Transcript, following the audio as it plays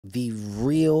the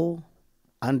real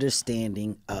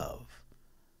understanding of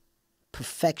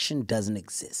perfection doesn't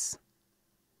exist.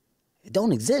 It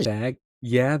don't exist. Sag?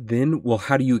 Yeah, then, well,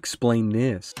 how do you explain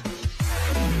this?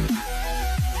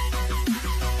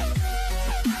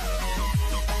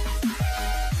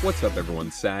 What's up,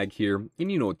 everyone? Sag here,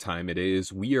 and you know what time it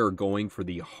is. We are going for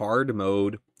the hard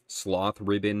mode sloth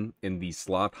ribbon in the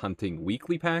sloth hunting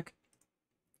weekly pack.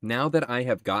 Now that I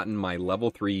have gotten my level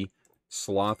 3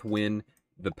 sloth win,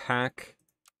 the pack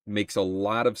makes a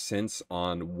lot of sense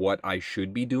on what I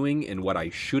should be doing and what I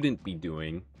shouldn't be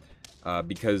doing.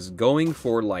 Because going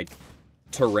for, like,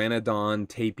 Pteranodon,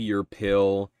 Tapir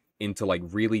Pill into, like,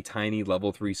 really tiny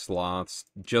level 3 sloths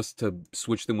just to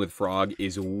switch them with Frog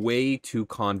is way too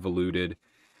convoluted.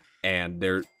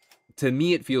 And to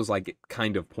me, it feels like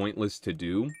kind of pointless to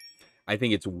do. I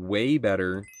think it's way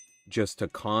better just to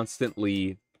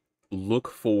constantly look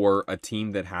for a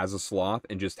team that has a sloth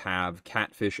and just have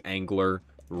Catfish Angler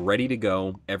ready to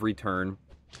go every turn.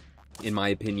 In my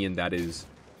opinion, that is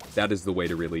the way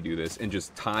to really do this, and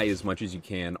just tie as much as you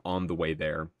can on the way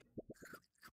there.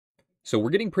 So we're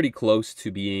getting pretty close to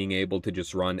being able to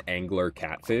just run Angler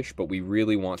Catfish, but we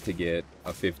really want to get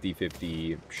a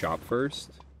 50-50 shop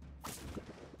first.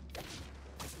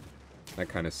 That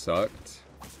kind of sucked.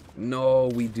 No,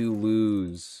 we do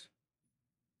lose.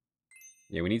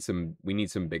 Yeah, we need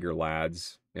some bigger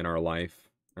lads in our life.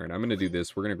 All right, I'm gonna do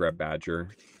this. We're gonna grab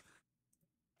Badger.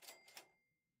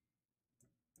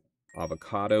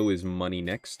 Avocado is money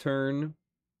next turn.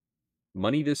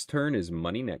 Money this turn is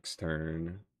money next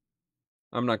turn.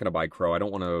 I'm not gonna buy Crow. I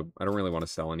don't really want to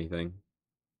sell anything.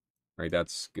 All right,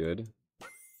 that's good.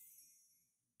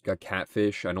 Got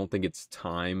Catfish. I don't think it's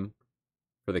time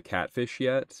for the Catfish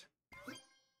yet.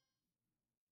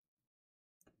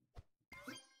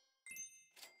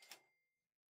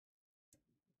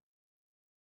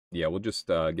 Yeah, we'll just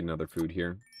get another food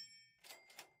here.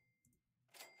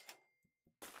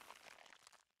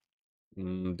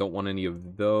 Don't want any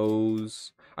of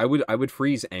those. I would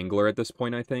freeze Angler at this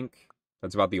point, I think.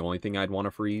 That's about the only thing I'd want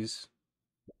to freeze.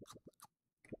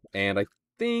 And I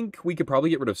think we could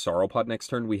probably get rid of Sauropod next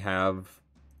turn. We have...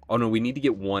 Oh, no, we need to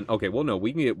get one... Okay, well, no,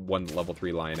 we can get one level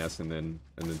 3 Lioness and then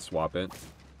swap it.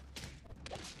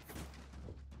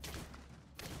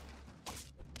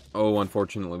 Oh,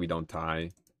 unfortunately, we don't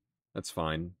tie. That's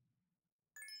fine.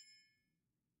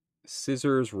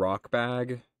 Scissors, Rock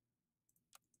Bag.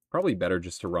 Probably better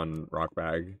just to run Rock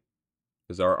Bag,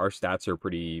 because our stats are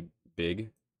pretty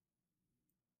big.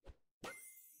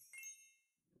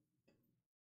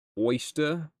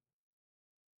 Oyster.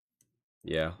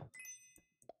 Yeah.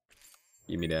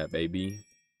 Give me that, baby.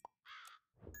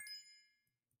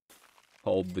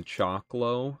 Hold the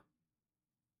Choclo.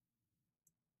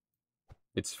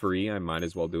 It's free. I might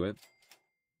as well do it.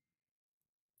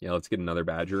 Yeah, let's get another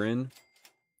Badger in.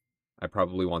 I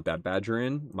probably want that Badger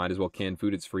in. Might as well can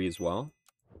food. It's free as well.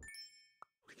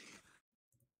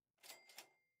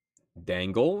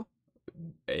 Dangle.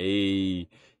 Hey,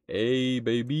 hey,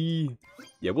 baby.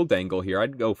 Yeah, we'll dangle here.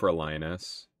 I'd go for a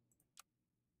Lioness.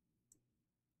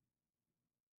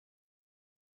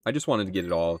 I just wanted to get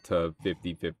it all to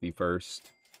 50-50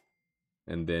 first.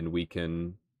 And then we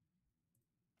can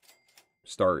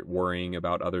start worrying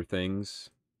about other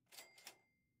things.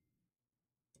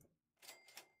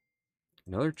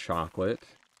 Another chocolate.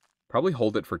 Probably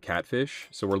hold it for Catfish.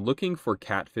 So we're looking for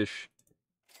Catfish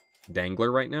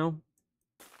Dangler right now.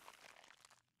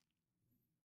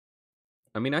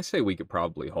 I mean, I say we could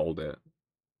probably hold it.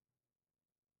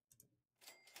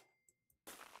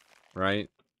 Right?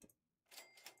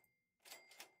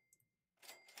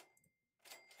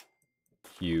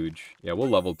 Huge. Yeah, we'll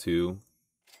level 2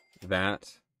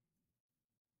 that.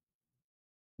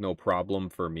 No problem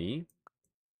for me.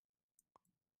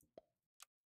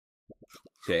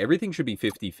 Okay, everything should be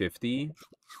 50-50.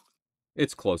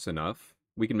 It's close enough.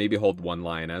 We can maybe hold one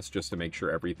Lioness just to make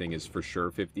sure everything is for sure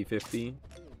 50-50.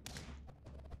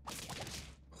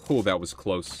 Oh, that was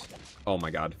close. Oh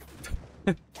my god.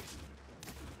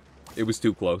 It was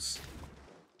too close.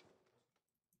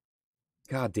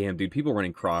 God damn, dude. People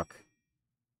running Croc.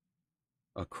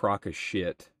 A crock of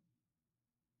shit.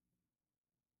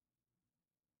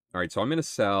 Alright, so I'm going to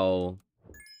sell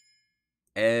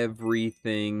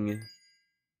everything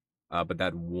but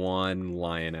that one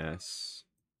Lioness.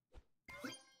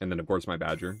 And then, of course, my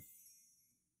Badger.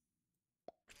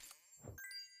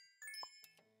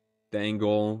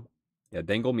 Dangle. Yeah,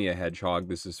 dangle me a Hedgehog.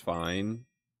 This is fine.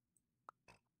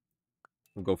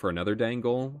 We'll go for another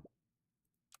Dangle.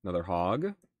 Another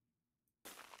Hog.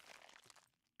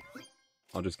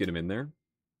 I'll just get him in there.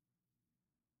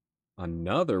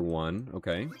 Another one.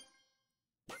 Okay.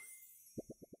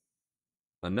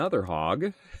 Another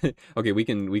hog. Okay, we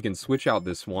can switch out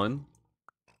this one.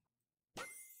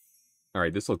 All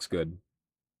right, this looks good.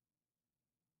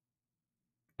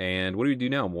 And what do we do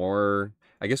now? More.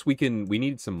 I guess we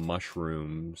need some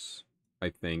mushrooms, I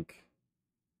think.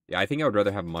 Yeah, I think I would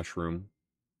rather have mushroom.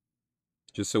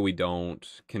 Just so we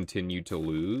don't continue to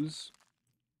lose.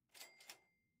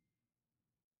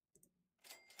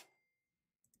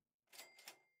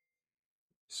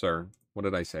 Sir, what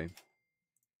did I say?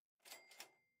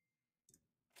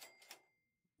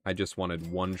 I just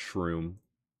wanted one shroom.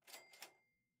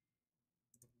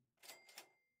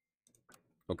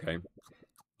 Okay.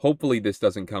 Hopefully this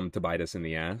doesn't come to bite us in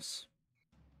the ass.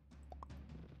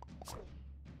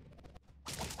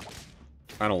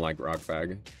 I don't like rock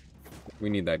bag. We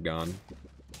need that gone.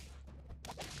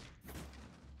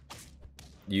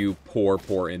 You poor,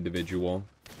 poor individual.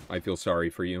 I feel sorry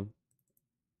for you.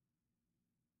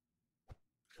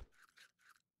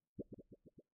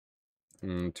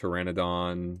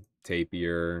 Pteranodon,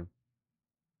 tapir.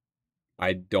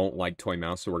 I don't like toy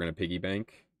mouse, so we're going to piggy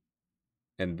bank.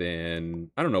 And then,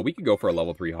 I don't know, we could go for a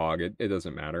level 3 hog. It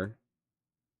doesn't matter.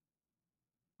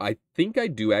 I think I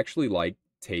do actually like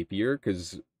tapir,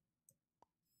 because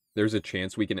there's a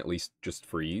chance we can at least just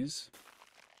freeze.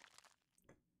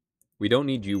 We don't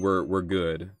need you. We're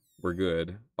good. We're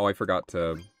good. Oh, I forgot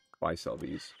to buy sell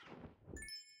these.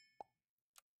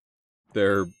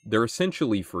 They're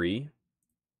essentially free.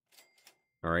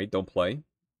 All right, don't play.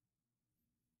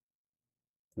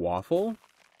 Waffle?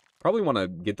 Probably want to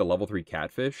get the level 3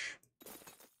 catfish.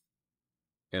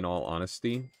 In all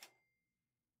honesty.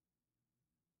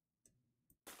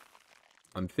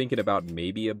 I'm thinking about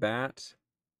maybe a bat.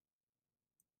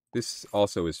 This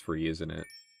also is free, isn't it?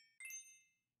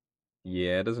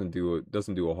 Yeah, it doesn't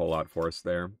do a whole lot for us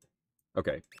there.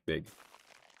 Okay, big.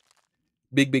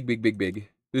 Big, big, big, big, big.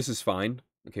 This is fine.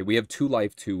 Okay, we have 2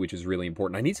 life too, which is really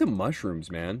important. I need some mushrooms,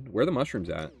 man. Where are the mushrooms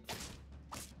at?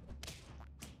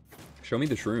 Show me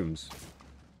the shrooms.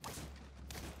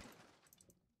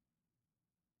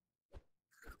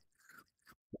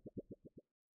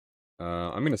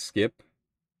 I'm gonna skip.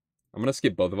 I'm gonna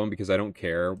skip both of them because I don't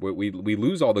care. We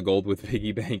lose all the gold with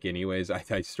piggy bank anyways.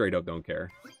 I straight up don't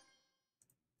care.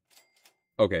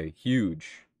 Okay,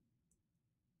 huge.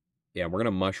 Yeah, we're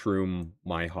gonna mushroom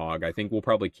my hog. I think we'll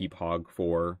probably keep hog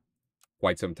for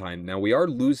quite some time. Now, we are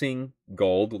losing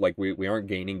gold. Like, we aren't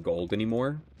gaining gold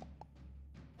anymore.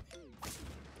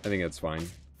 I think that's fine.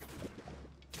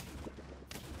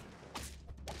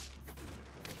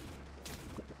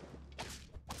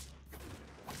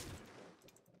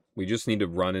 We just need to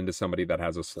run into somebody that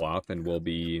has a sloth, and we'll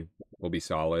be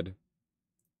solid.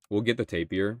 We'll get the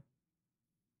tapir.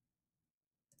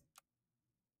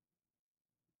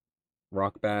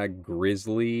 Rock bag,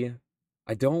 grizzly.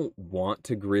 I don't want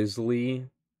to grizzly,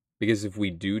 because if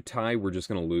we do tie, we're just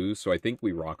gonna lose. So I think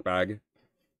we rock bag.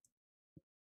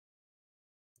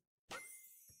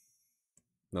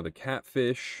 Another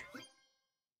catfish.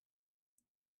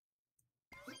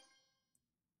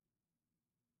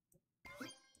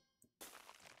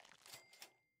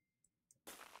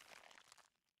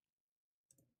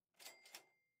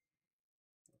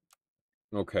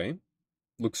 Okay.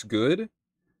 Looks good.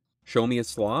 Show me a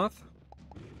sloth.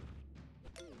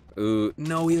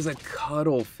 No, he has a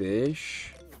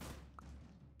cuttlefish.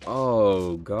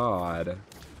 Oh, God.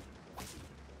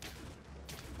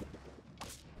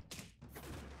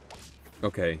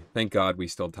 Okay, thank God we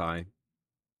still tie.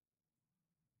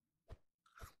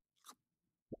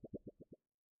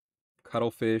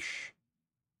 Cuttlefish.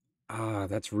 Ah,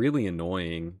 that's really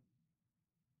annoying.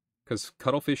 Because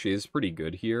cuttlefish is pretty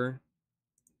good here.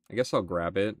 I guess I'll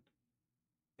grab it.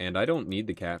 And I don't need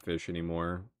the catfish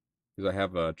anymore. Because I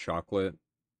have a chocolate.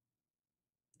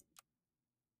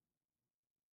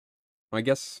 I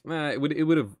guess it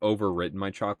would have overwritten my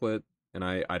chocolate. And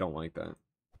I don't like that.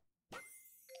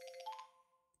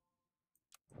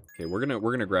 Okay, we're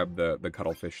gonna grab the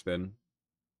cuttlefish then.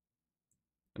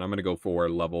 And I'm gonna go for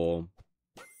level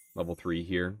 3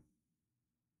 here.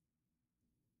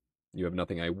 You have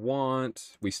nothing I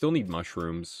want. We still need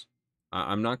mushrooms.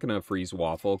 I'm not gonna freeze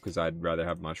waffle because I'd rather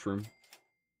have mushroom.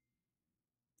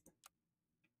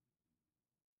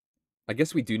 I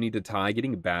guess we do need to tie.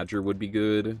 Getting badger would be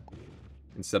good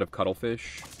instead of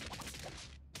cuttlefish.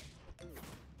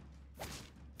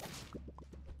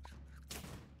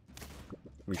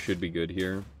 We should be good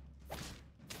here.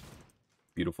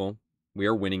 Beautiful. We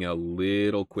are winning a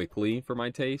little quickly for my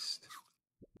taste.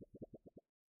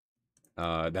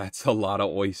 That's a lot of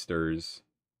oysters.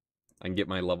 I can get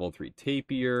my level 3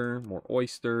 tapir, more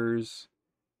oysters.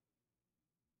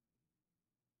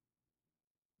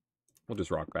 We'll just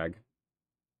rock bag.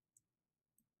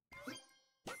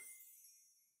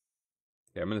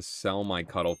 Okay, I'm gonna sell my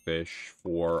cuttlefish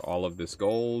for all of this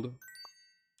gold.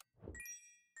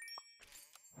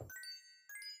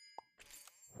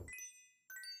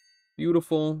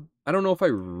 Beautiful. I don't know if I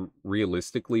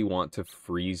realistically want to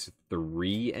freeze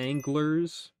 3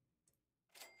 anglers.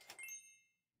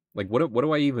 Like, what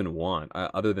do I even want?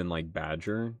 Other than, like,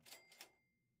 badger?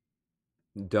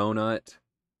 Donut.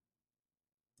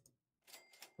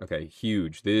 Okay,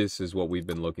 huge. This is what we've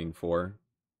been looking for.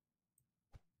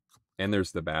 And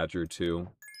there's the badger, too.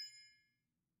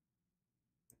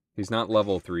 He's not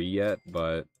level 3 yet,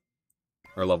 but...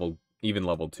 Or even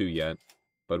level 2 yet.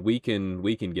 But we can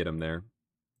get him there.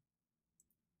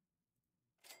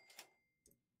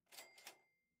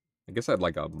 I guess I'd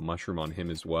like a mushroom on him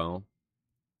as well.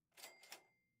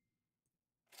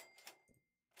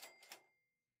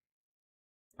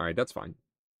 Alright, that's fine.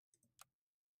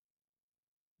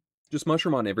 Just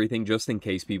mushroom on everything, just in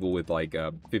case people with, like,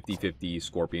 50-50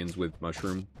 scorpions with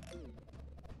mushroom.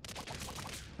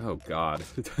 Oh, God.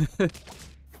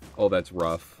 Oh, that's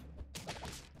rough.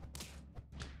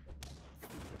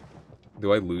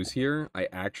 Do I lose here? I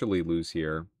actually lose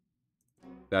here.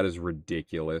 That is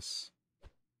ridiculous.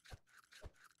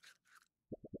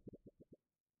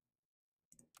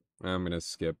 I'm gonna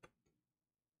skip.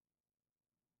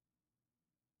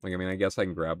 Like, I mean, I guess I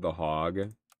can grab the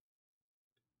hog.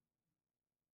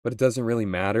 But it doesn't really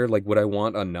matter. Like, would I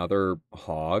want another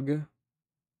hog?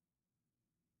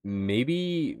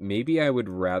 Maybe I would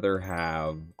rather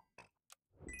have...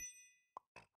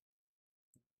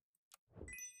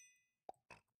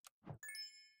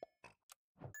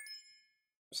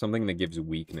 something that gives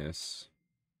weakness.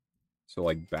 So,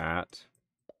 like, bat.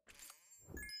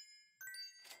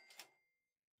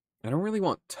 I don't really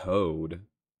want toad,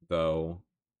 though.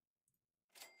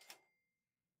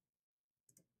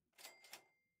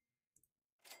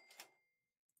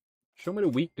 Show me the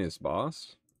weakness,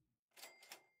 boss.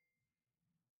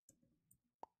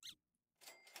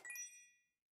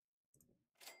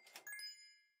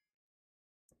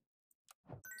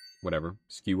 Whatever.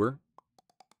 Skewer.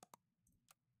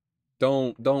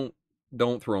 Don't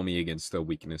throw me against a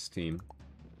weakness team.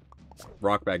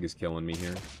 Rockbag is killing me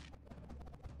here.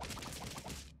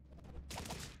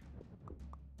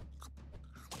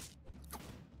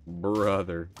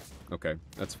 Brother. Okay,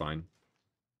 that's fine.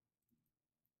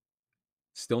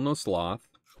 Still no sloth,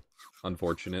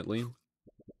 unfortunately.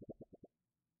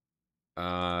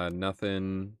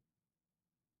 Nothing.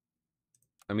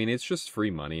 I mean, it's just free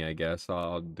money, I guess.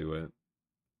 I'll do it.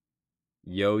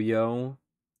 Yo-yo.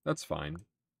 That's fine.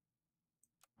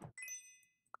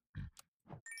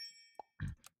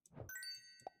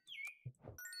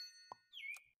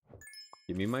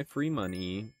 Give me my free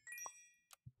money.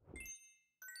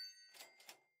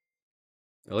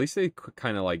 At least they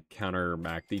kind of, like,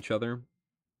 counterbacked each other.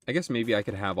 I guess maybe I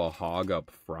could have a hog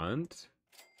up front.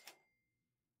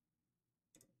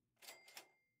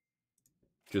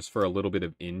 Just for a little bit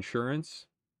of insurance.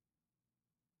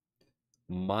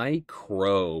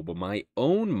 Microbe. My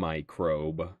own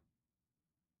microbe.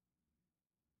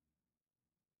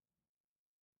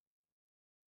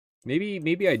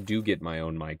 Maybe I do get my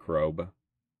own microbe.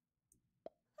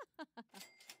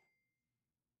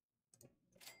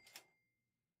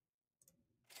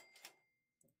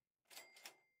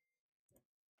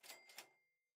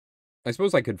 I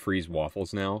suppose I could freeze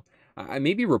waffles now. I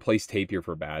maybe replace Tapir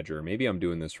for Badger. Maybe I'm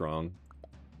doing this wrong.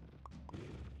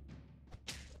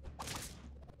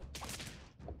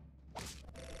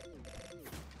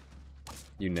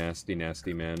 You nasty,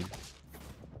 nasty man.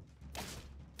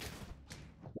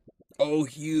 Oh,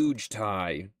 huge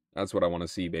tie. That's what I want to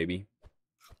see, baby.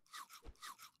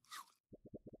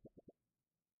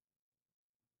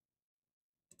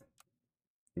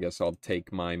 I guess I'll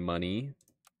take my money.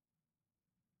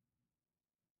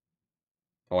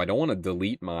 Oh, I don't want to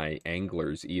delete my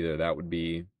anglers either. That would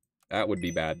be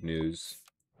bad news.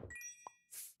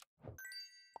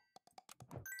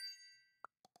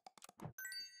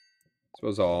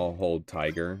 Suppose I'll hold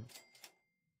Tiger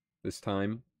this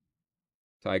time.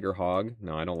 Tiger Hog.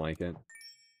 No, I don't like it.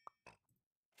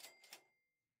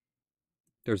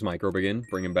 There's Microbe again.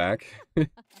 Bring him back.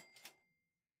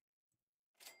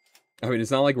 I mean,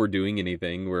 it's not like we're doing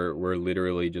anything. We're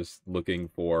literally just looking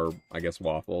for, I guess,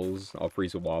 waffles. I'll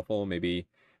freeze a waffle. Maybe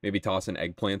toss an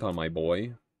eggplant on my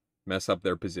boy. Mess up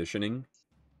their positioning.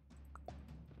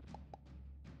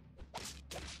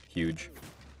 Huge.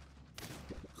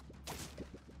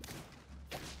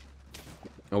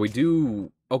 Oh, we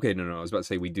do... Okay, no, I was about to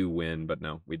say we do win, but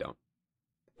no, we don't.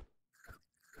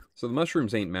 So the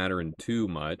mushrooms ain't mattering too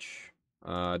much.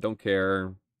 Don't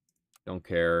care. Don't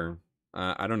care.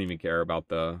 I don't even care about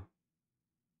the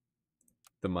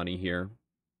the money here.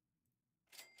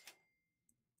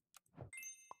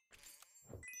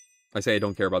 I say I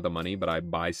don't care about the money, but I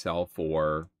buy sell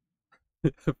for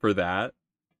for that.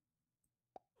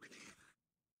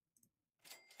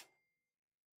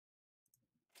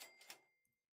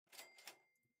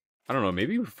 I don't know,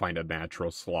 maybe we find a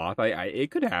natural sloth.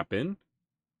 It could happen.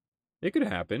 It could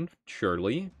happen,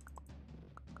 surely.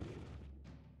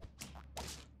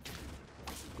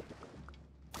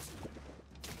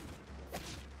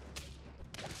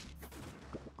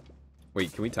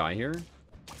 Wait, can we tie here?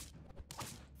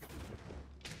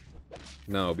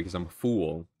 No, because I'm a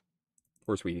fool. Of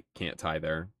course we can't tie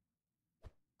there.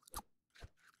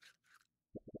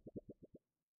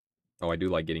 Oh, I do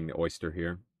like getting the oyster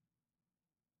here.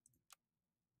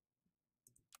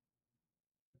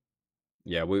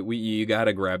 Yeah, you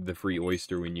gotta grab the free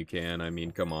oyster when you can. I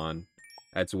mean, come on.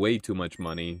 That's way too much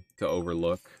money to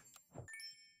overlook.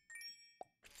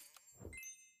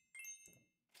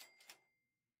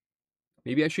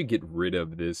 Maybe I should get rid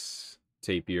of this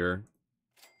tapir.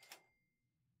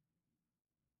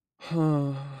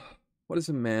 What is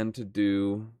a man to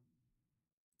do?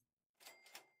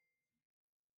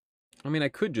 I mean, I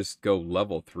could just go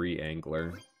level 3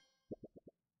 angler.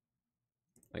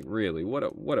 Like, really, what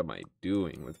am I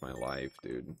doing with my life,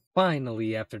 dude?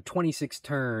 Finally, after 26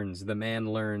 turns, the man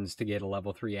learns to get a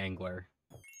level 3 angler.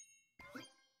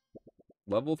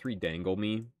 Level 3 dangle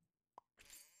me?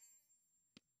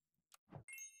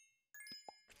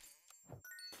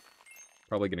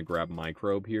 Probably gonna grab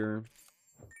microbe here.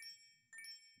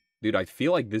 Dude, I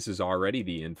feel like this is already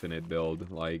the infinite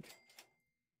build. Like,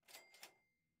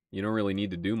 you don't really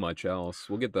need to do much else.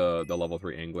 We'll get the level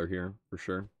 3 angler here, for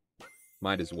sure.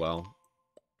 Might as well.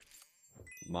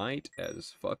 Might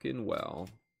as fucking well.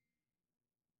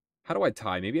 How do I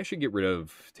tie? Maybe I should get rid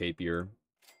of tapir.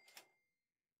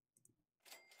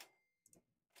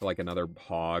 For like another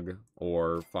hog,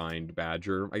 or find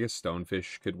badger. I guess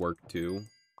stonefish could work too.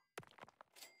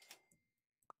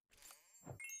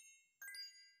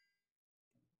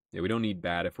 Yeah, we don't need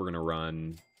that if we're gonna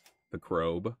run the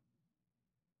crobe.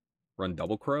 Run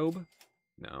double crobe?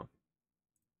 No.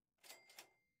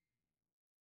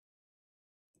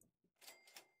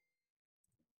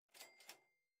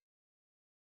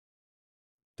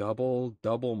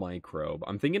 Double microbe.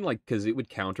 I'm thinking like, because it would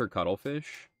counter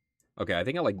cuttlefish. Okay, I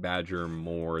think I like badger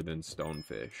more than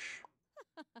stonefish.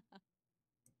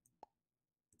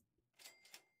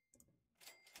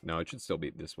 No, it should still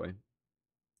be this way.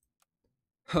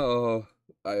 Oh,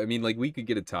 I mean, like, we could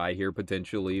get a tie here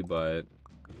potentially, but...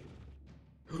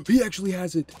 He actually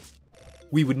has it!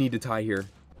 We would need to tie here.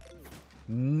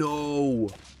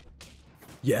 No!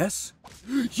 Yes?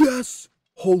 Yes!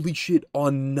 Holy shit,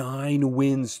 on 9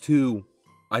 wins, too.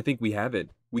 I think we have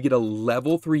it. We get a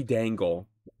level 3 dangle.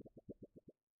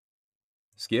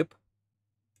 Skip?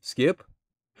 Skip?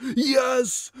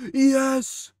 Yes!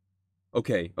 Yes!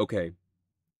 Okay, okay.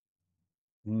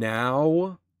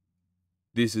 Now,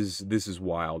 this is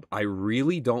wild. I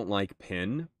really don't like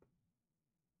pin,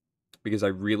 because I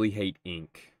really hate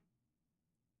ink.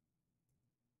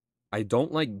 I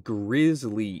don't like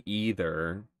grizzly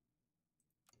either.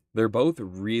 They're both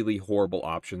really horrible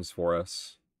options for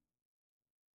us.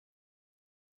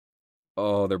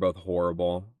 Oh, they're both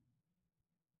horrible.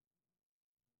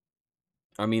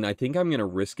 I mean, I think I'm going to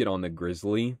risk it on the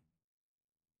grizzly.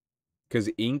 Because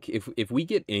ink, if we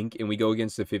get ink and we go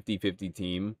against a 50-50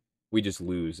 team, we just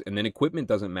lose. And then equipment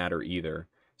doesn't matter either.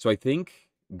 So I think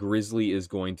grizzly is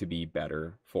going to be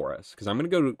better for us. Because I'm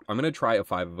going to try a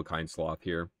 5 of a kind sloth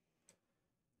here.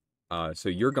 So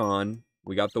you're gone.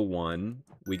 We got the 1.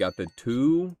 We got the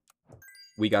 2.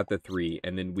 We got the 3.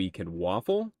 And then we can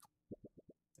waffle.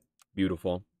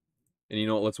 Beautiful. And you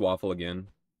know what? Let's waffle again.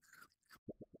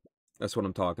 That's what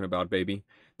I'm talking about, baby.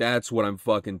 That's what I'm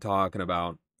fucking talking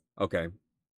about. Okay.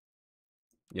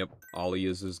 Yep. Ollie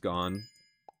is gone.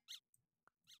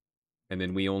 And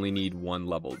then we only need 1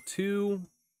 level 2.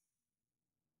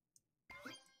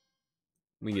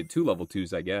 We can get 2 level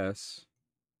 2s, I guess.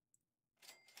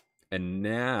 And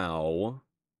now...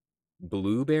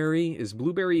 Blueberry? Is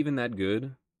blueberry even that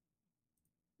good?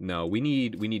 No, we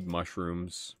need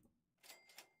mushrooms.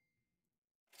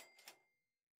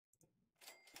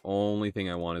 Only thing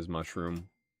I want is mushroom.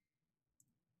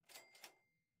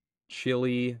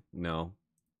 Chili? No.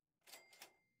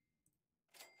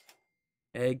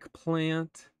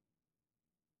 Eggplant?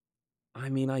 I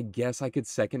mean, I guess I could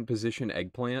second position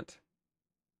eggplant.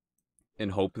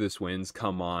 And hope this wins.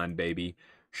 Come on, baby.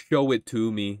 Show it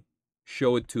to me.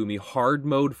 Show it to me. Hard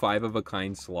mode 5 of a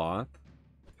kind sloth.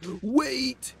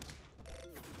 Wait!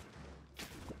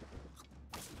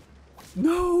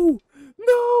 No!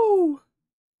 No!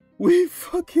 We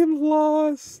fucking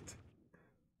lost!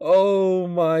 Oh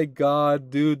my god,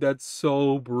 dude, that's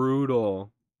so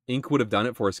brutal. Ink would have done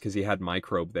it for us because he had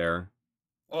microbe there.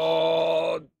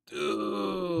 Oh,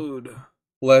 dude.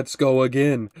 Let's go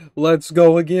again. Let's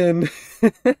go again.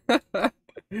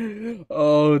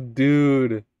 Oh,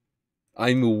 dude.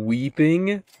 I'm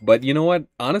weeping, but you know what?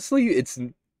 Honestly, it's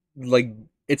like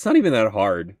it's not even that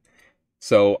hard.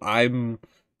 So I'm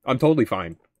totally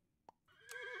fine.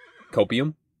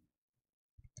 Copium?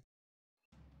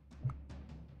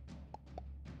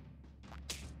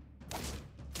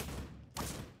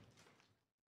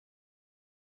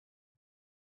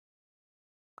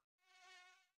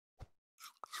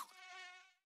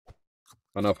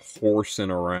 Enough horsing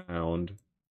around.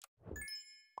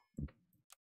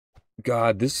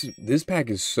 God, this pack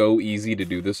is so easy to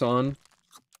do this on.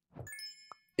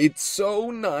 It's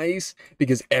so nice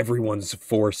because everyone's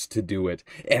forced to do it.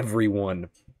 Everyone.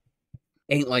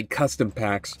 Ain't like custom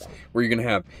packs where you're gonna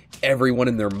have everyone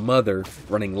and their mother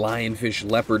running lionfish,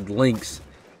 leopard, lynx.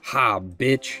 Ha,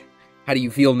 bitch. How do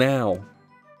you feel now?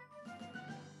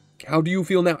 How do you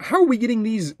feel now? How are we getting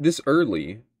these this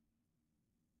early?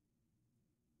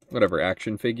 Whatever,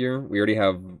 action figure. We already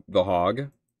have the hog.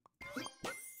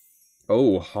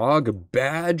 Oh, hog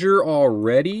badger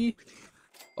already?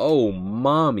 Oh,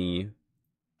 mommy.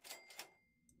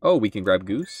 Oh, we can grab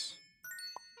goose?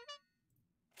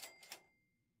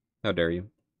 How dare you?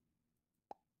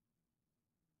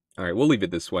 Alright, we'll leave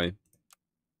it this way.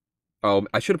 Oh,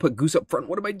 I should have put goose up front.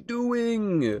 What am I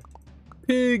doing?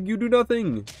 Pig, you do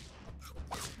nothing.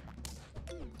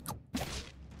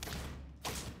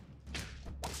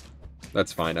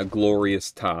 That's fine. A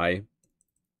glorious tie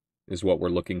is what we're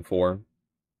looking for.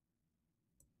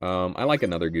 I like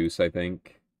another goose, I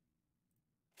think.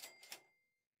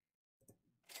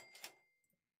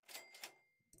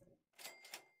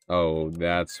 Oh,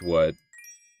 that's what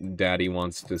Daddy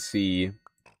wants to see.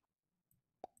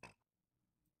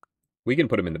 We can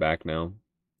put him in the back now.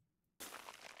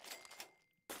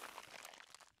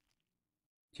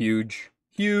 Huge.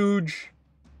 Huge!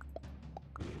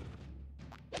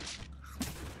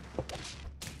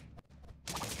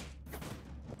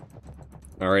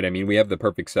 Alright, I mean, we have the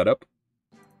perfect setup.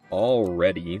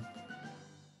 Already.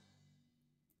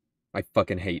 I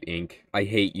fucking hate Ink. I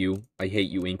hate you. I hate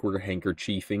you, Ink. We're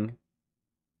handkerchiefing.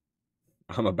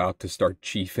 I'm about to start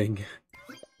chiefing.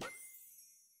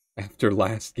 After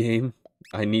last game,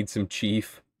 I need some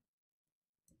chief.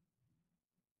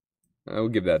 I'll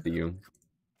give that to you.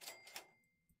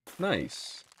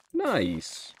 Nice.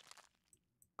 Nice.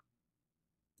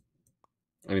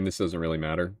 I mean, this doesn't really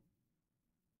matter.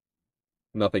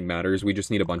 Nothing matters. We just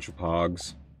need a bunch of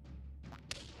hogs.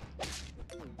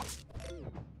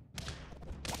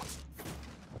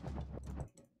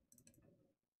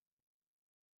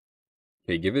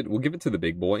 Okay, we'll give it to the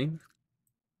big boy.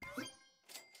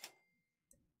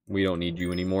 We don't need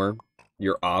you anymore.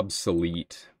 You're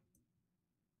obsolete.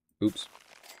 Oops.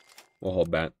 We'll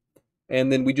hold that.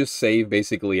 And then we just save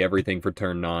basically everything for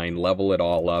turn 9, level it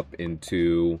all up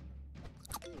into,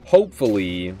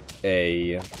 hopefully,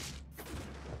 a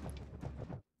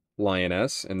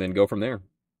lioness, and then go from there.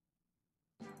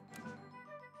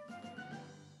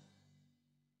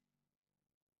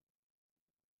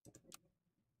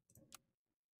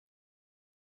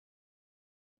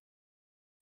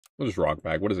 We'll just rock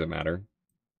back. What does it matter?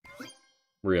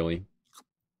 Really?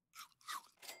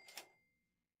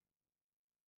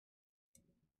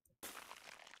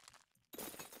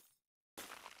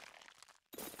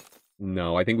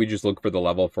 No, I think we just look for the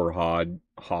level for Hog,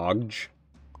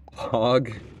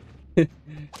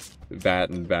 Bat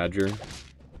and Badger.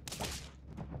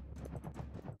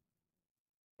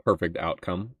 Perfect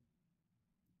outcome.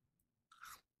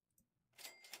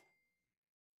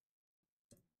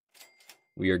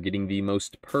 We are getting the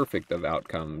most perfect of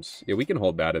outcomes. Yeah, we can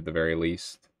hold that at the very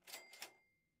least.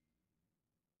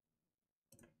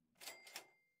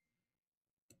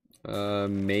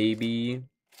 Maybe.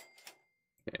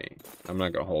 Okay, I'm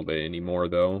not gonna hold it anymore,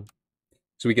 though.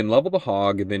 So we can level the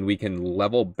hog, then we can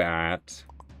level Bat.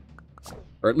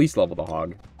 Or at least level the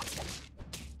hog.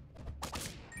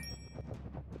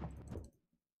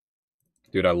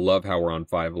 Dude, I love how we're on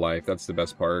 5 life. That's the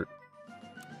best part.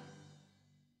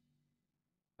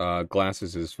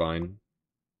 Glasses is fine.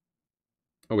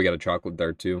 Oh, we got a chocolate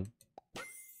there, too.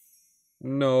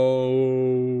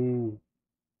 No.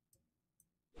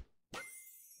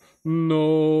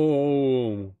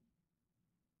 No.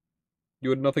 You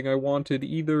had nothing I wanted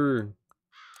either.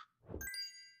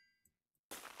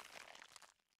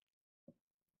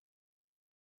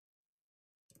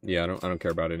 Yeah, I don't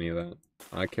care about any of that.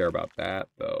 I care about that,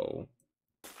 though.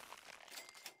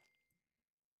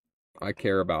 I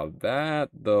care about that,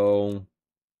 though.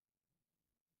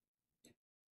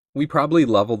 We probably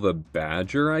level the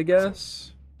badger, I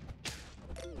guess?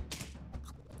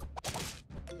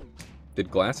 Did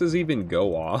glasses even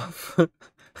go off?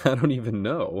 I don't even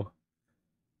know.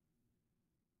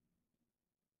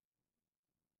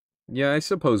 Yeah, I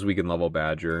suppose we can level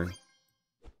badger.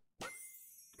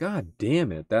 God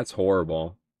damn it, that's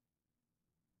horrible.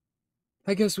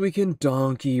 I guess we can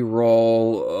donkey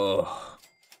roll. Ugh.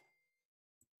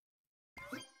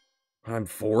 I'm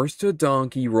forced to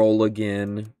donkey roll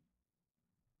again.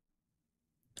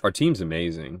 Our team's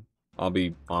amazing. I'll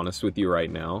be honest with you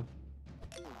right now.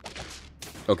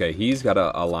 Okay, he's got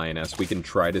a lioness. We can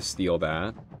try to steal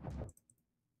that.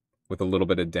 With a little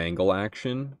bit of dangle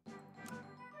action.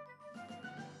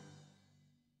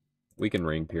 We can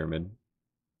ring pyramid.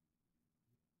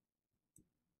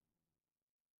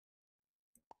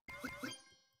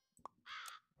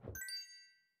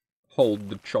 Hold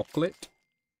the chocolate.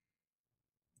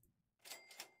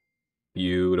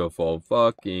 Beautiful.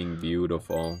 Fucking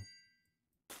beautiful.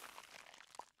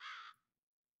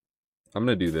 I'm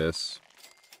gonna do this.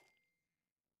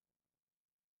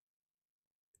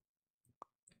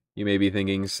 You may be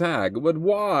thinking, Sag, but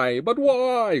why? But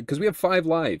why? Because we have 5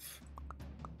 life.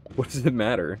 What does it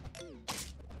matter?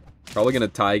 Probably gonna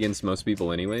tie against most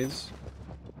people anyways.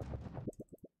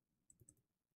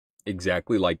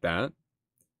 Exactly like that.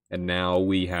 And now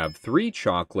we have 3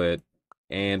 chocolate,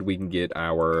 and we can get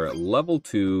our level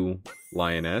 2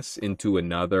 lioness into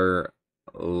another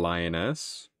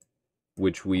lioness,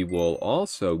 which we will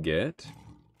also get...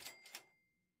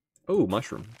 Oh,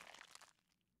 mushroom.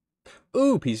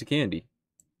 Ooh, piece of candy.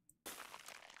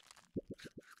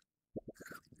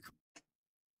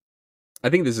 I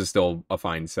think this is still a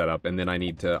fine setup, and then I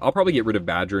need to... I'll probably get rid of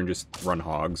Badger and just run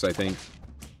Hogs, I think.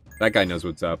 That guy knows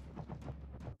what's up.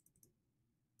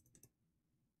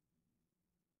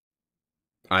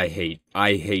 I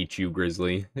hate you,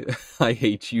 Grizzly. I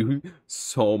hate you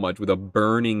so much with a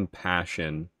burning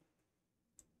passion.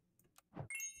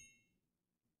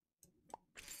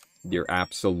 You're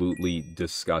absolutely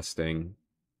disgusting.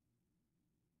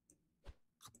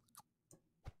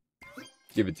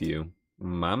 Give it to you.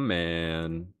 My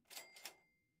man.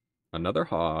 Another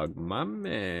hog. My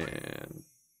man.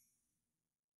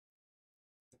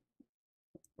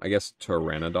 I guess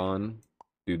Pteranodon.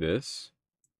 Do this.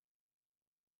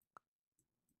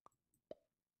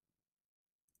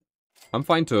 I'm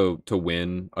fine to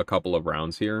win a couple of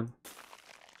rounds here.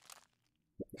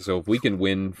 So if we can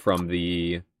win from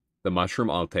the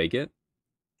mushroom, I'll take it.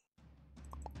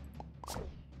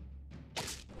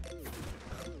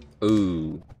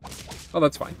 Ooh. Oh,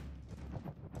 that's fine.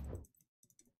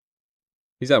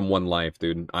 He's at 1 life,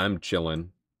 dude. I'm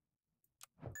chilling.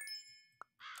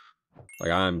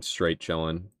 Like, I'm straight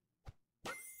chilling.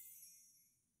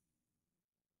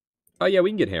 Oh, yeah, we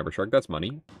can get Hammer Shark. That's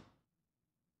money.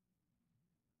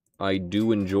 I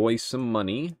do enjoy some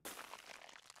money.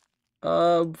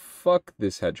 Fuck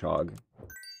this hedgehog.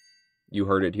 You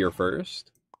heard it here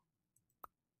first.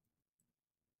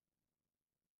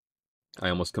 I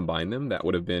almost combined them. That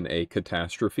would have been a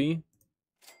catastrophe.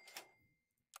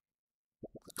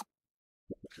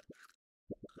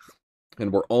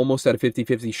 And we're almost at a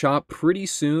 50-50 shot pretty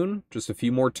soon. Just a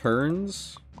few more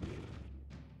turns.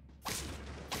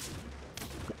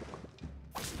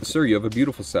 Sir, you have a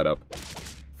beautiful setup.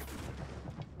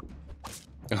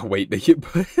 Oh, wait.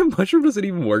 Mushroom doesn't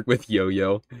even work with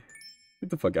Yo-Yo. Get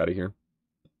the fuck out of here.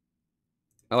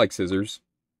 I like scissors.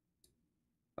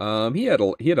 He had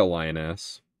a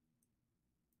lioness.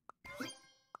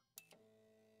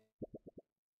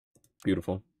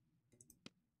 Beautiful.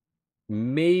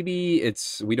 Maybe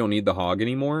we don't need the hog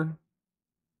anymore.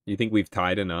 You think we've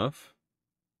tied enough?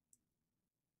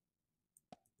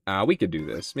 We could do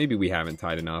this. Maybe we haven't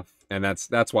tied enough. And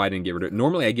that's why I didn't get rid of it.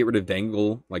 Normally I get rid of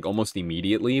Dangle like almost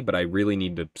immediately, but I really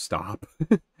need to stop.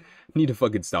 Need to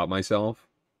fucking stop myself.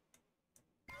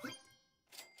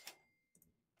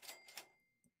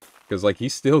 Because like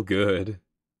he's still good.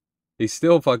 He's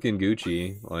still fucking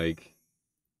Gucci. Like,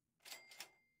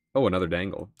 oh, another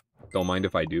Dangle. Don't mind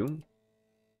if I do.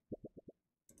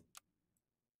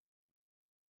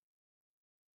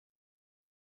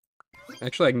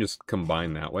 Actually, I can just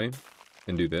combine that way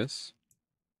and do this.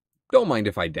 Don't mind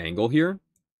if I dangle here.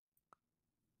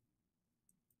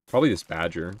 Probably this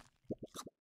badger.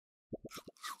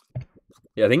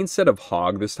 Yeah, I think instead of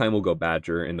hog, this time we'll go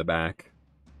badger in the back.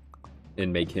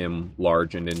 And make him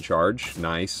large and in charge.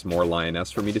 Nice. More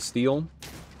lioness for me to steal.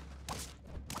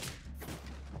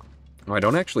 Oh, I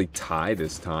don't actually tie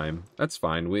this time. That's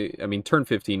fine. I mean, turn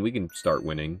 15, we can start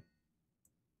winning.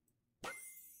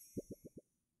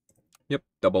 Yep,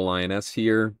 double lioness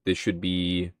here. This should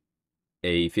be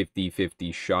a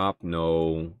 50-50 shop.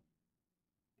 No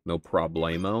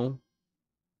problemo.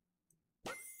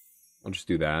 I'll just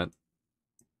do that.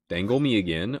 Dangle me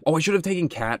again. Oh, I should have taken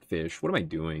catfish. What am I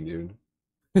doing, dude?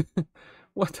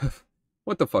 What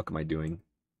the fuck am I doing?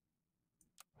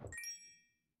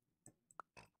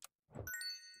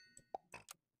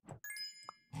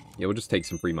 Yeah, we'll just take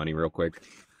some free money real quick.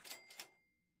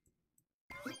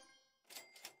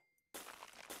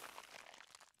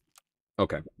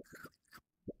 Okay.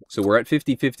 So we're at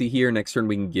 50-50 here. Next turn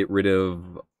we can get rid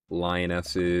of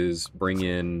lionesses. Bring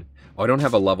in... Oh, I don't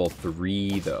have a level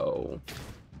 3, though.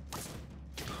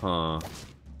 Huh.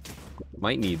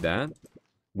 Might need that.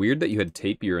 Weird that you had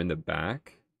Tapir in the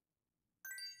back.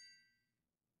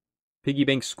 Piggy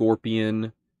bank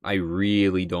Scorpion. I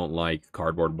really don't like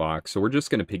cardboard box, so we're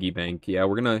just gonna piggy bank. Yeah,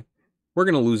 we're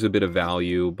gonna lose a bit of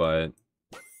value, but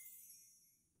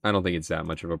I don't think it's that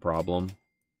much of a problem.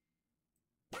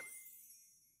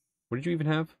 What did you even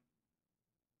have?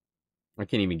 I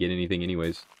can't even get anything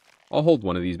anyways. I'll hold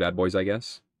one of these bad boys, I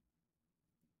guess.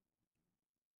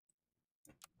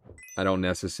 I don't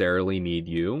necessarily need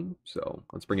you, so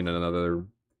let's bring in another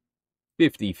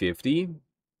 50-50.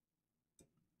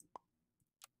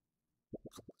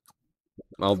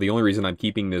 Well, the only reason I'm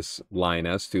keeping this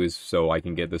lioness, too, is so I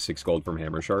can get the 6 gold from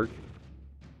Hammer Shark.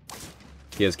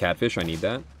 He has catfish, I need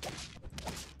that.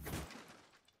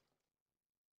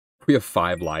 We have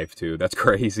 5 life, too. That's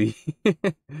crazy.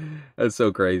 That's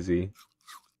so crazy.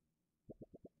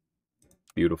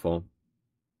 Beautiful.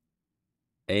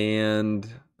 And,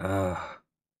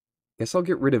 guess I'll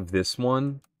get rid of this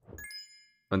one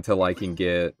until I can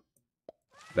get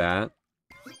that.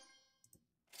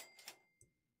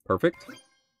 Perfect.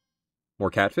 More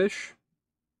catfish.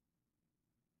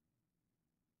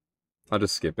 I'll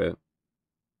just skip it.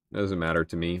 It doesn't matter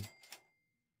to me.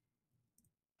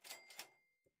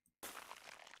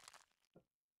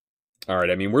 Alright,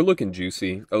 I mean, we're looking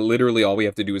juicy. Literally, all we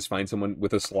have to do is find someone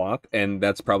with a sloth, and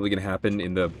that's probably going to happen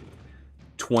in the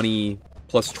 20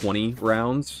 plus 20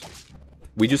 rounds.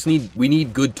 We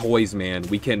need good toys, man.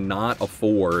 We cannot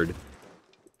afford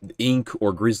ink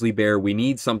or grizzly bear. We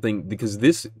need something, because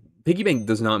this piggy bank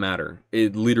does not matter.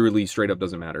 It literally straight up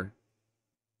doesn't matter.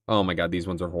 Oh my god, these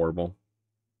ones are horrible.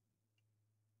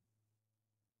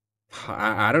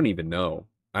 I don't even know.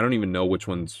 I don't even know which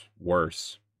one's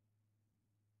worse.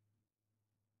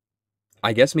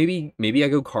 I guess maybe I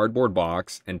go cardboard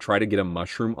box and try to get a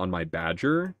mushroom on my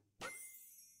badger.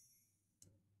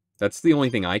 That's the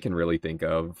only thing I can really think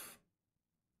of.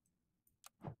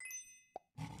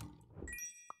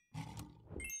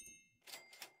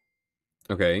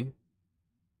 Okay.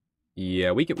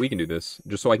 Yeah, we can do this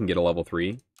just so I can get a level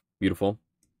 3. Beautiful.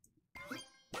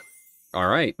 All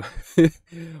right.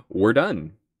 We're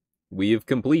done. We have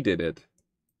completed it.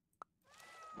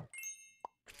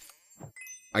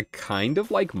 I kind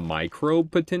of like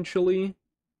microbe potentially.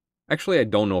 Actually, I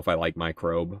don't know if I like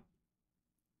microbe.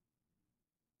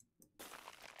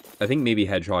 I think maybe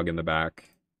hedgehog in the back.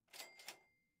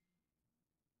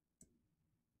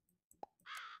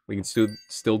 We can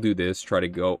still do this. Try to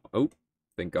go... Oh,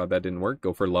 thank God that didn't work.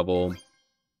 Go for level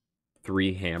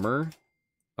 3 hammer.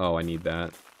 Oh, I need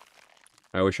that.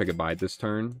 I wish I could buy it this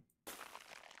turn.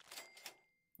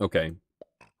 Okay.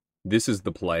 This is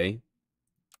the play.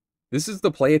 This is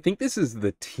the play. I think this is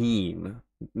the team.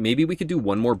 Maybe we could do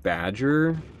one more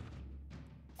badger.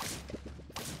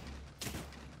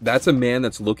 That's a man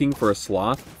that's looking for a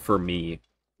sloth for me.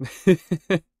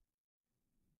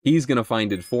 He's gonna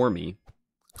find it for me.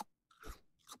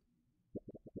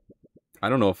 I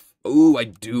don't know if... Ooh, I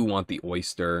do want the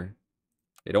oyster.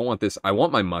 I don't want this. I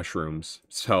want my mushrooms.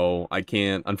 So I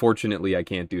can't... Unfortunately, I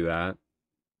can't do that.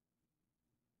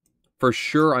 For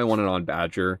sure, I want it on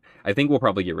badger. I think we'll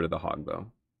probably get rid of the hog,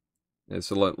 though.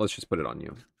 So let's just put it on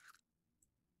you.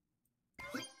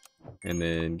 And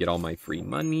then get all my free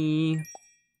money.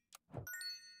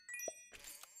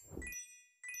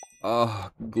 Oh,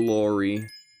 glory.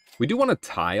 We do want to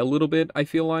tie a little bit, I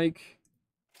feel like.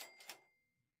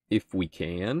 If we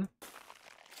can.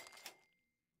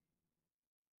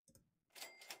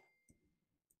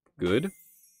 Good.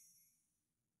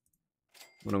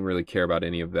 I don't really care about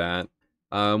any of that.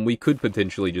 We could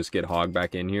potentially just get hog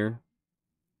back in here.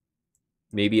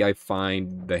 Maybe I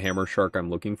find the hammer shark I'm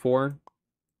looking for.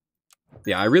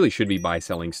 Yeah, I really should be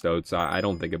buy-selling stoats. I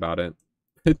don't think about it.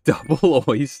 Double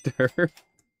oyster.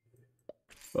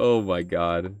 Oh my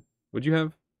god. What'd you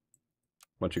have?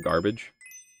 Bunch of garbage.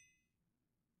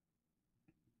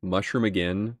 Mushroom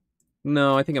again?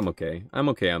 No, I think I'm okay. I'm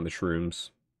okay on the shrooms.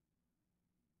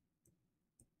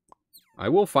 I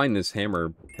will find this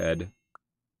hammerhead.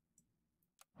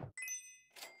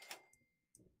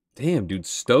 Damn, dude,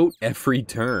 stoat every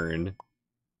turn.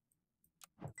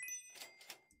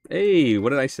 Hey, what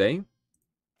did I say?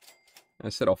 I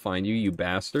said I'll find you, you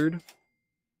bastard.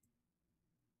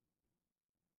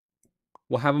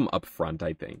 We'll have him up front,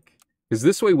 I think. Because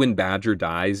this way, when Badger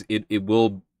dies, it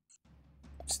will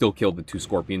still kill the 2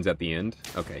 scorpions at the end.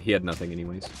 Okay, he had nothing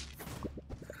anyways.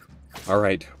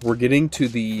 Alright, we're getting to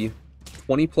the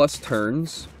 20-plus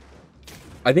turns.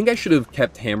 I think I should have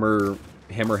kept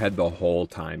Hammerhead the whole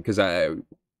time. Because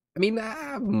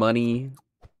money.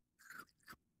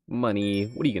 Money.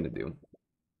 What are you going to do?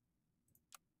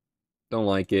 Don't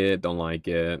like it. Don't like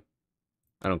it.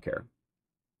 I don't care.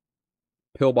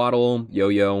 Pill bottle.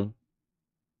 Yo-yo.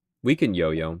 We can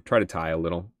yo-yo. Try to tie a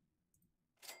little.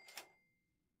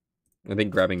 I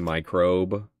think grabbing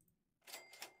microbe.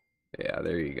 Yeah,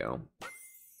 there you go.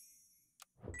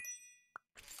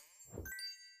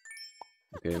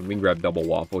 Okay, we can grab double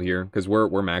waffle here. Because we're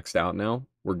maxed out now.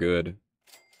 We're good.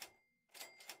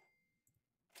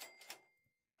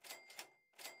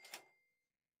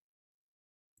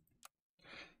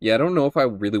 Yeah, I don't know if I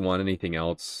really want anything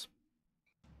else.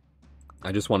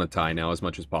 I just want to tie now as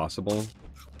much as possible.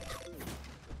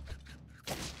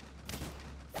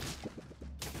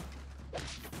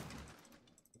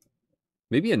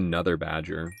 Maybe another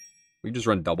badger. We just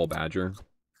run double badger.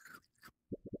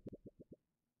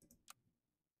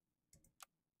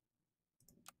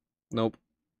 Nope.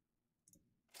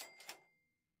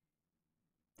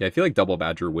 Yeah, I feel like double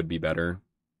badger would be better.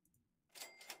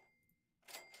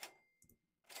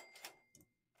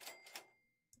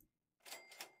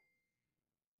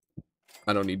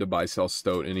 I don't need to buy sell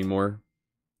stoat anymore.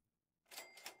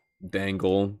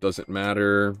 Dangle, doesn't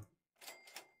matter.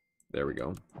 There we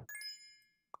go.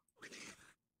 We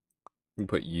can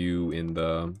put you in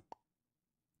the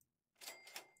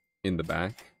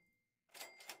back.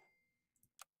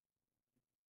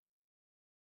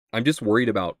 I'm just worried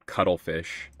about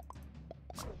cuttlefish.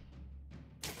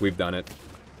 We've done it.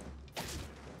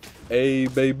 Hey,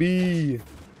 baby!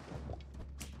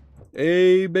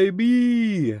 Hey,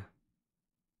 baby!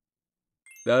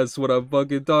 That's what I'm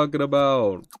fucking talking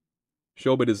about.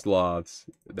 Show me the sloths.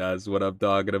 That's what I'm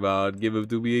talking about. Give them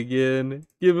to me again.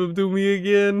 Give them to me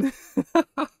again.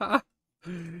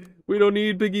 We don't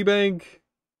need piggy bank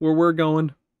where we're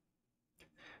going.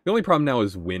 The only problem now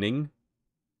is winning.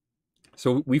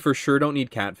 So we for sure don't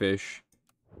need catfish.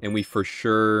 And we for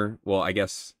sure... Well, I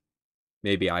guess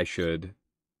maybe I should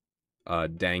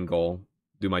dangle.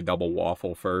 Do my double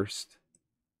waffle first.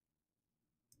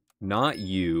 Not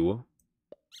you.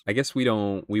 I guess we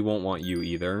won't want you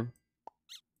either.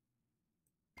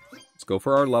 Let's go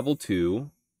for our level 2.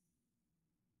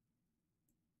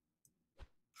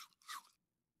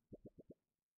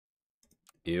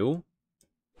 Ew.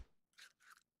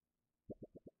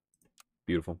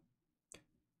 Beautiful.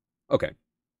 Okay.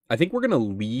 I think we're going to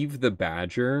leave the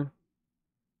badger.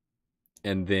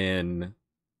 And then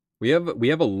we have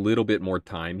a little bit more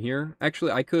time here.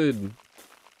 Actually, I could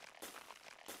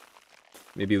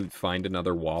maybe find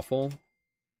another waffle.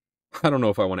 I don't know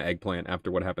if I want to eggplant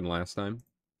after what happened last time.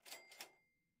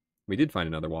 We did find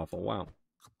another waffle. Wow.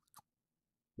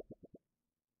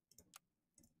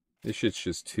 This shit's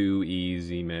just too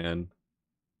easy, man.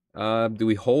 Do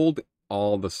we hold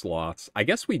all the sloths? I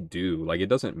guess we do. Like, it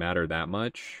doesn't matter that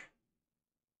much.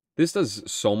 This does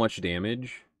so much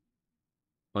damage.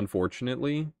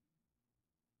 Unfortunately.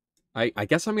 I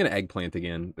guess I'm gonna eggplant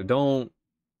again. Don't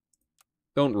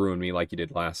ruin me like you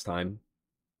did last time.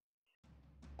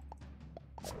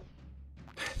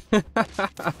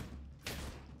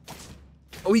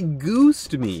 Oh, he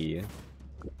goosed me.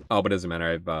 Oh, but it doesn't matter.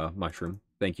 I have mushroom.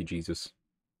 Thank you, Jesus.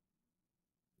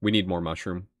 We need more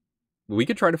mushroom. We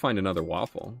could try to find another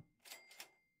waffle.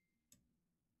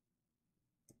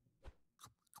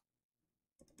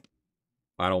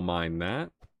 I don't mind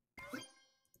that.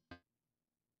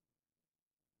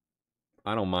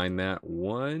 I don't mind that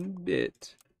one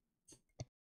bit.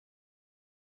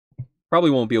 Probably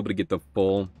won't be able to get the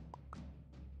full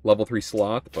level 3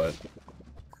 sloth, but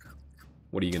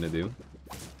what are you gonna do?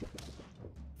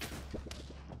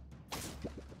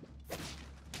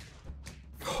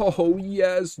 Oh,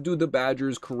 yes, dude, the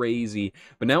badger's crazy.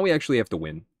 But now we actually have to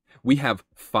win. We have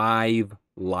 5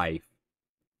 life.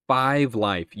 5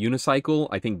 life. Unicycle,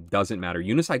 I think, doesn't matter.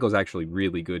 Unicycle is actually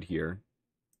really good here.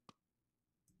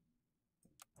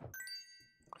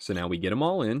 So now we get them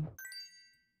all in.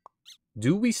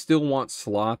 Do we still want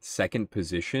sloth second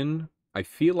position? I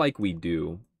feel like we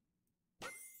do.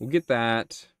 We'll get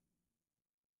that.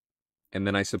 And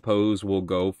then I suppose we'll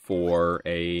go for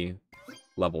a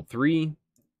level 3.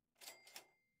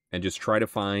 And just try to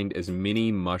find as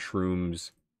many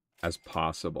mushrooms as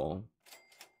possible.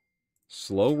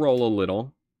 Slow roll a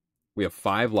little. We have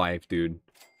 5 life, dude.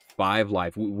 5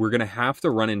 life. We're going to have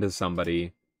to run into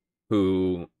somebody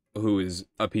who is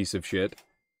a piece of shit,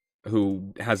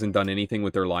 who hasn't done anything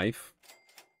with their life.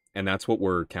 And that's what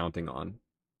we're counting on.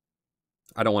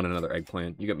 I don't want another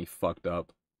eggplant. You got me fucked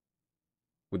up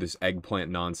with this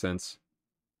eggplant nonsense.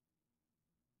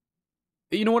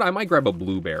 You know what? I might grab a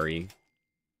blueberry.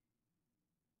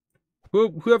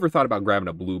 Whoever thought about grabbing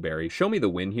a blueberry? Show me the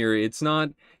win here. It's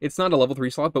not a level 3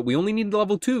 slot, but we only need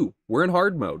level 2. We're in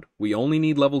hard mode. We only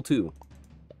need level 2.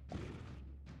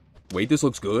 Wait, this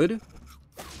looks good.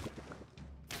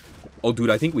 Oh, dude,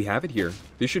 I think we have it here.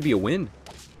 This should be a win.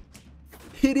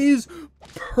 It is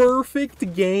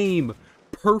perfect game.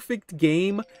 Perfect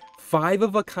game. 5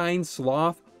 of a kind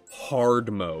sloth,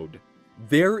 hard mode.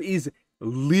 There is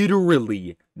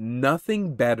literally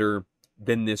nothing better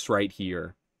than this right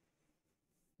here.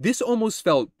 This almost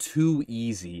felt too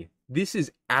easy. This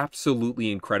is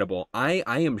absolutely incredible. I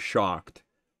am shocked.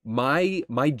 My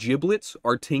giblets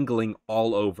are tingling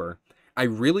all over. I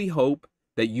really hope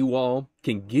that you all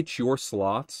can get your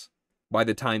sloths by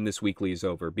the time this weekly is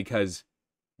over, because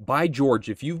by George,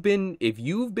 if you've been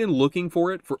looking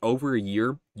for it for over a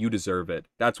year, you deserve it.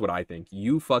 That's what I think.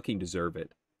 You fucking deserve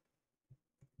it.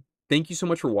 Thank you so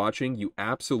much for watching, you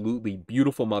absolutely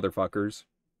beautiful motherfuckers.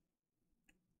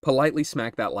 Politely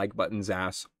smack that like button's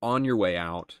ass on your way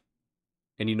out.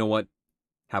 And you know what?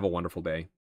 Have a wonderful day.